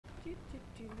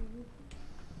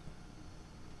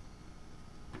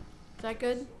Is that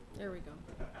good? There we go.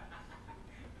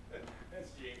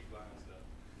 That's James Bond stuff.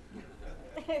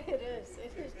 It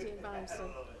is James Bond stuff.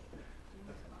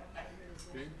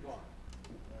 James Bond.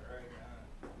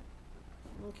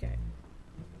 Okay.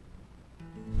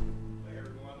 Like ever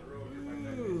go on the road, you're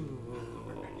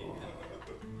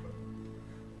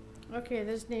my Okay,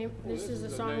 this is a a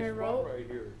song nice I wrote, spot right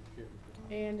here, Jim.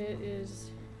 and it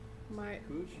is my,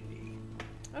 Acoustic.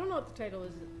 I don't know what the title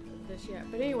is of this yet,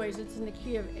 but anyways, it's in the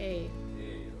key of A.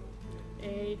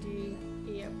 A, D,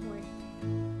 E at point.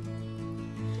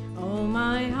 Oh,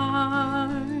 my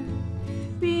heart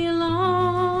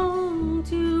belonged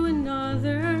to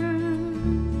another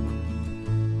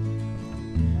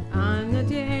on the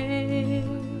day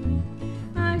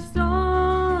I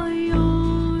saw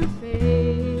your face,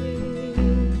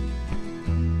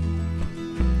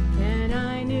 and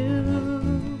I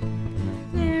knew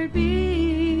there'd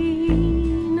be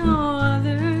no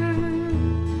other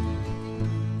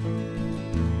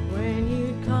when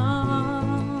you'd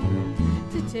come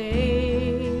to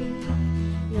take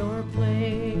your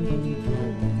place.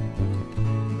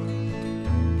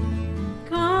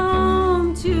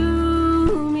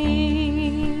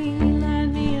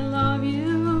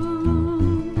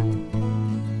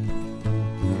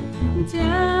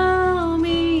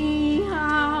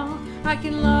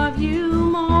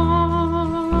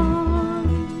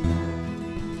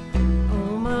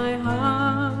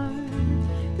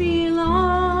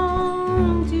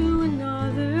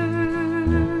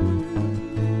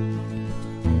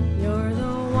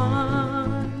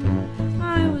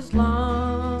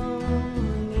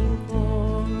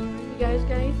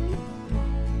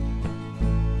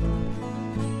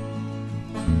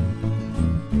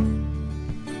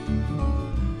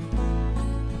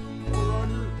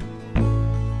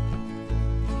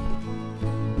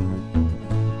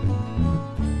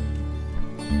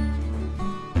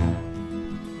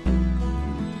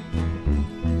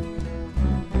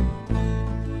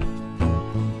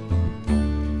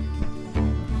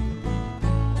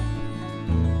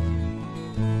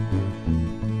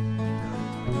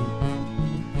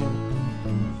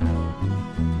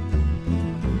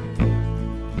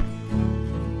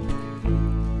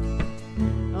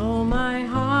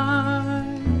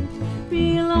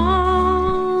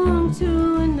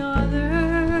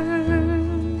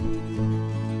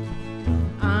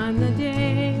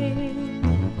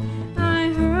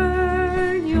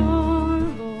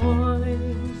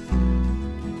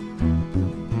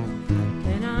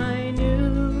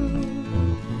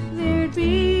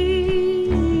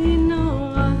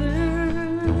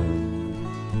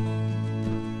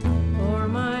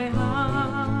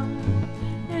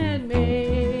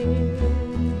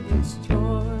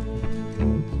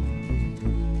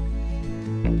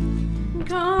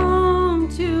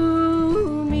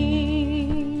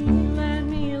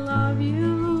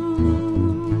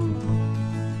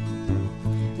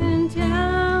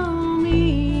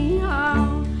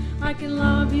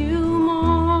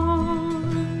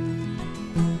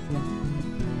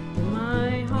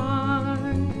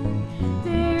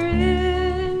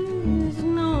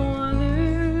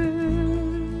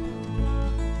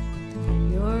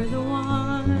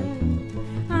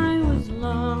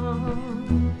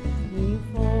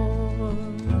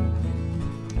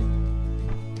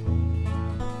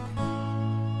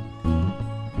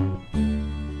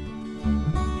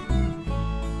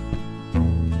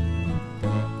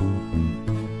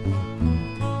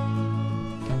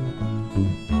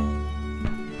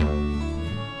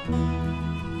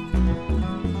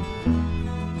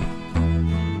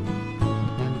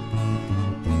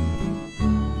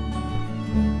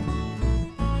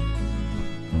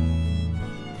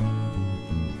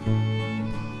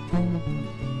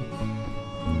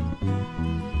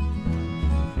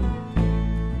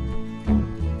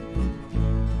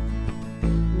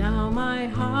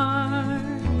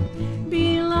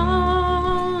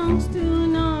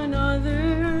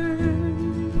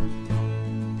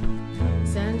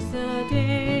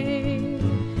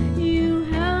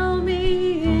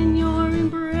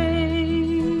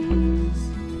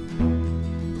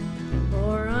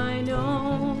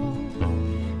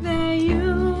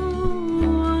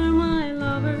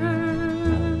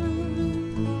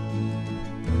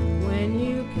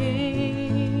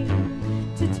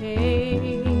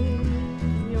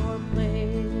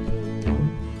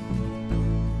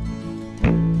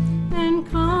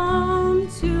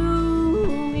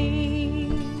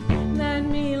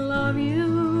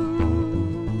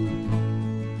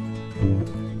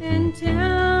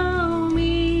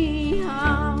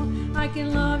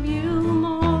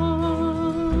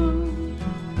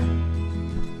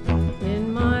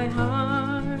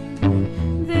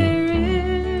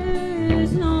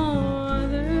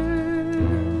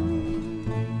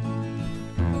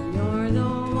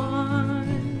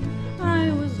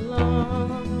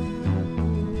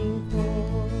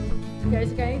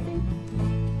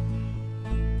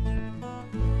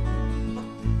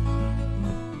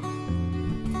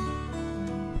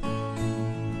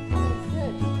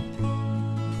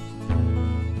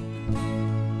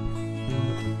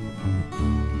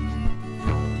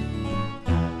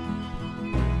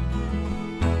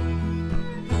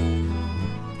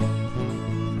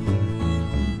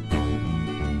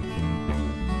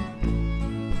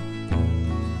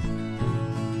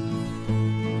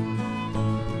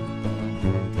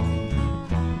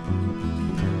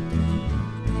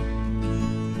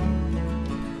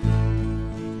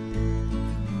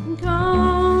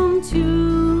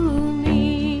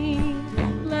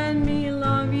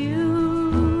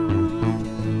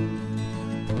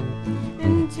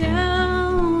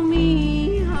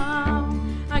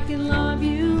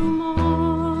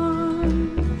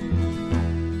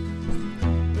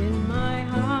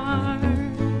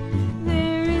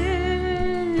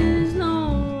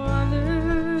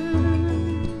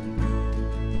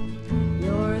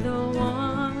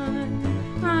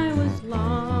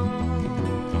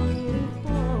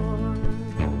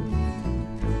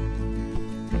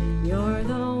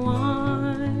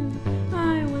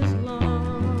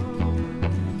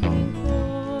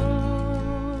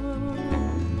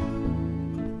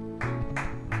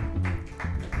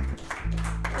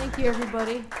 you,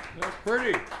 everybody. That's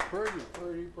pretty, pretty,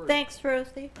 pretty, pretty. Thanks,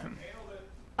 Ruthie.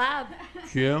 Bob,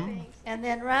 Jim, and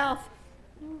then Ralph.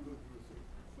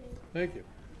 thank you.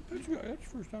 That's good.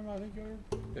 That's the first time I think I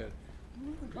ever did.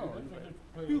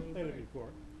 Oh, you played it before.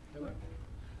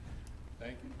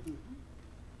 Thank you.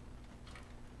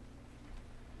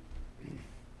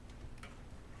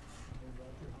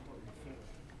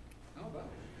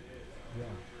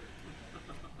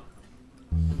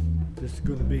 This is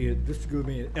gonna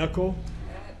be an echo.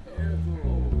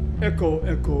 Echo,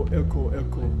 echo, echo,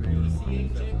 echo.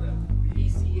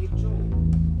 ECHO.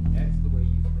 That's the way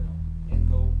you spell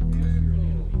echo. Unless you're in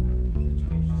Italy.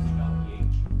 You spell the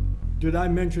H. Did I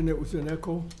mention it was an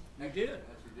echo? You did. Yes,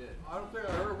 you did. I don't think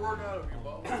I heard a word out of you,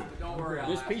 Bob. Don't worry.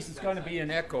 This piece is going to be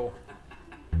an echo.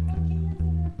 I'm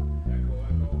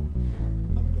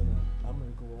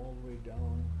gonna go all the way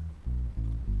down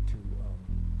to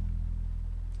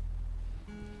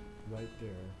right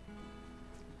there,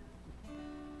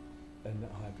 and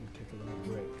I'll have you take a little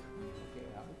break. Okay,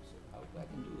 I hope I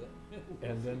can do that.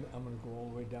 And then I'm gonna go all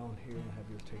the way down here and have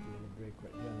you take a little break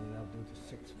right then, and I'll do the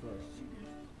 6 first.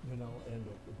 Then I'll end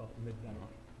at about midnight.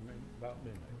 About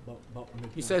midnight. About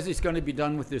midnight. He says he's going to be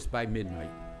done with this by midnight.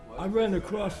 I ran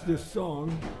across this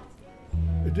song.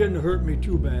 It didn't hurt me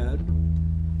too bad.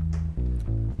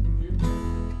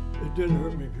 It didn't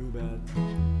hurt me too bad.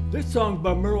 This song's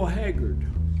by Merle Haggard,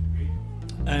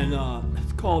 and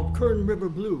it's called Kern River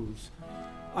Blues.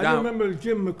 I Now- remember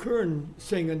Jim McKern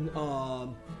singing,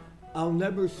 I'll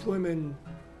never swim in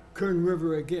Kern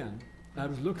River again. I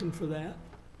was looking for that,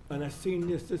 and I seen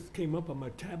this. This came up on my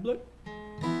tablet.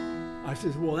 I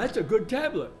says, well, that's a good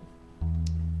tablet.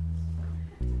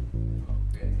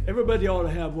 Everybody ought to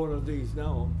have one of these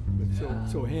now. It's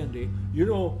so handy. You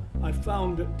know, I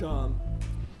found that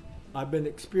I've been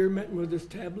experimenting with this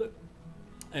tablet,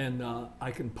 and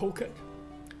I can poke it,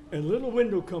 and a little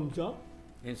window comes up,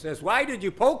 And says, why did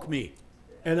you poke me?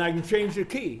 and I can change the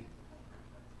key.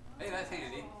 Hey, that's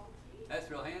handy. That's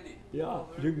real handy. Yeah,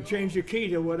 you can change the key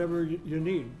to whatever you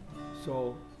need.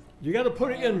 So you got to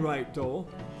put it in right, though.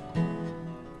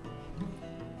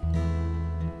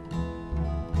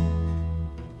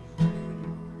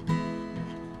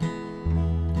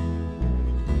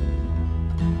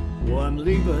 Well, I'm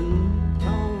leaving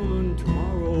town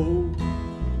tomorrow,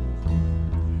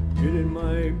 getting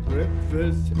my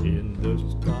breakfast in the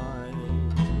sky.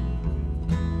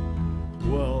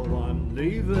 Well, I'm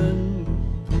leaving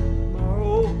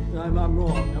tomorrow. I'm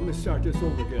wrong. I'm gonna start this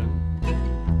over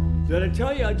again. Did I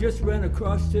tell you I just ran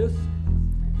across this?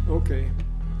 Okay.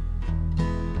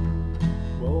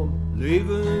 Well, I'm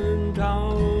leaving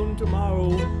town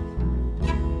tomorrow,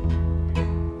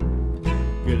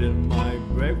 getting my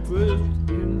breakfast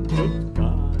in the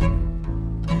sky,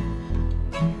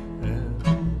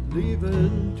 and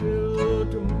leaving till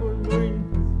tomorrow morning,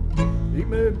 eat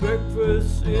my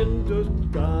breakfast in the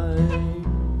sky.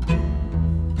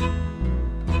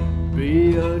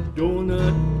 Be a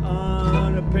donut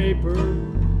on a paper,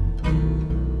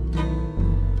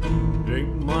 drink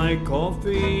my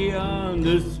coffee on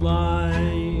the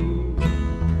slide,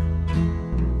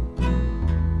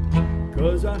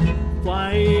 'cause I'm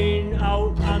flying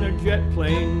out on a jet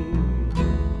plane,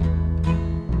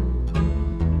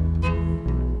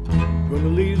 gonna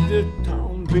leave this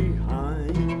town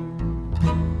behind.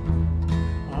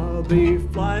 I'll be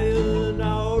flying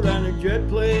out on a jet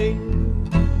plane,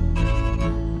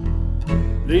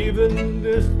 leaving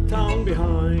this town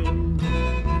behind.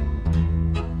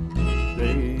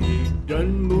 They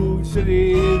done moved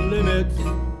city limits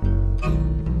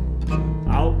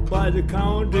out by the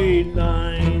county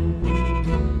line.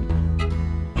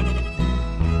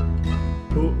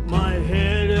 Put my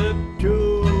head up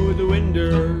to the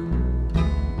window,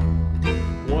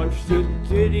 watch the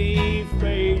city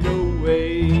fade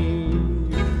away.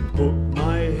 Put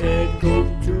my head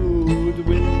close to the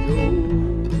window,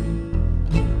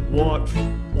 watch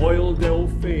Oildale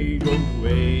fade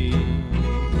away.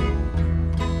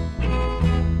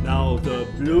 Now the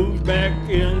blues back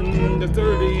in the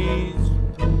 30s,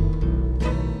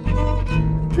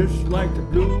 just like the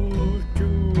blues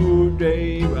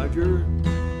today, Roger.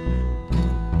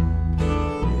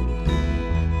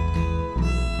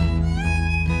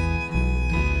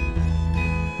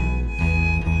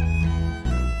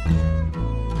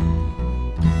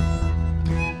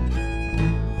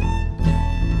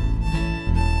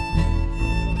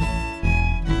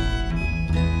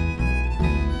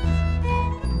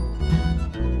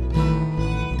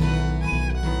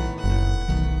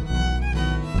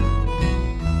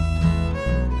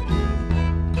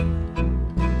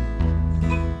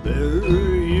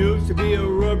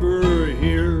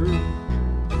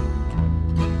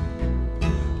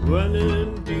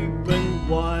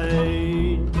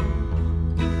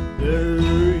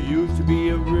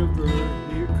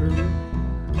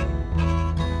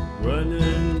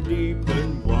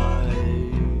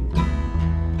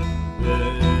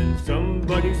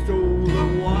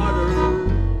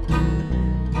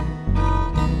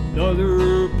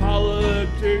 another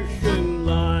politician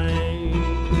line.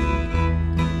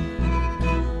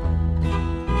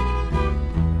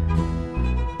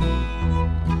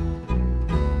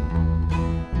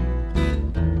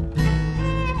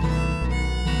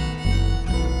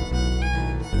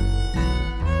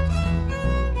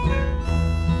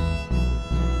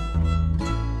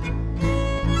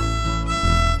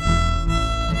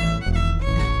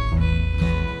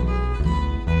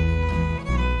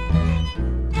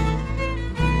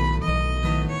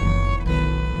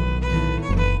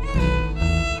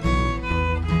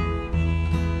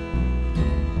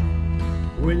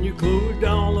 When you close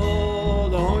down all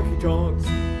the honky-tonks,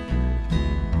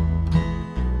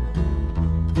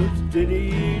 the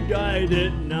city died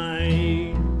at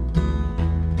night.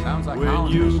 Sounds like When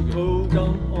Holland, you Michigan. close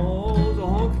down all the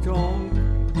honky-tonks,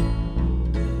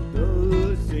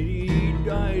 the city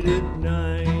died at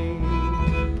night.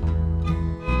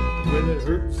 When it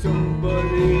hurts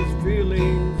somebody's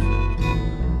feelings,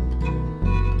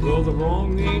 well, the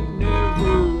wrong ain't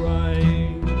never right.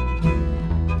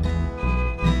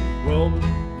 Well,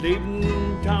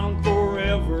 leaving town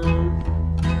forever,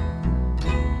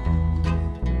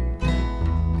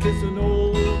 kissing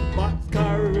old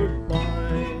boxcar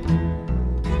goodbye.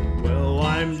 Well,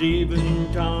 I'm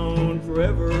leaving town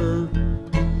forever,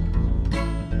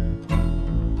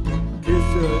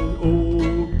 kissing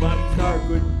old boxcar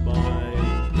goodbye.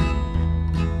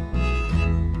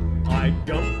 I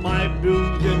dumped my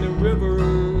blues in the river,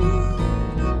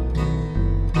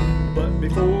 but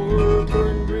before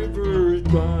Kern River's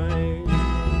dry,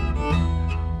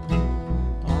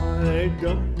 I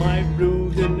dumped my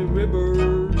blues in the river,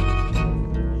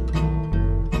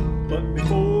 but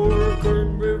before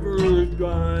Kern River's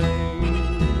dry.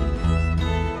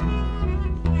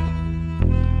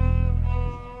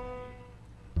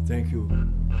 Thank you.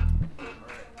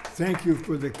 Thank you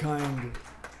for the kind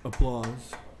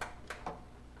applause.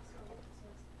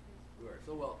 You are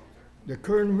so welcome, sir. The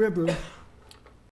Kern River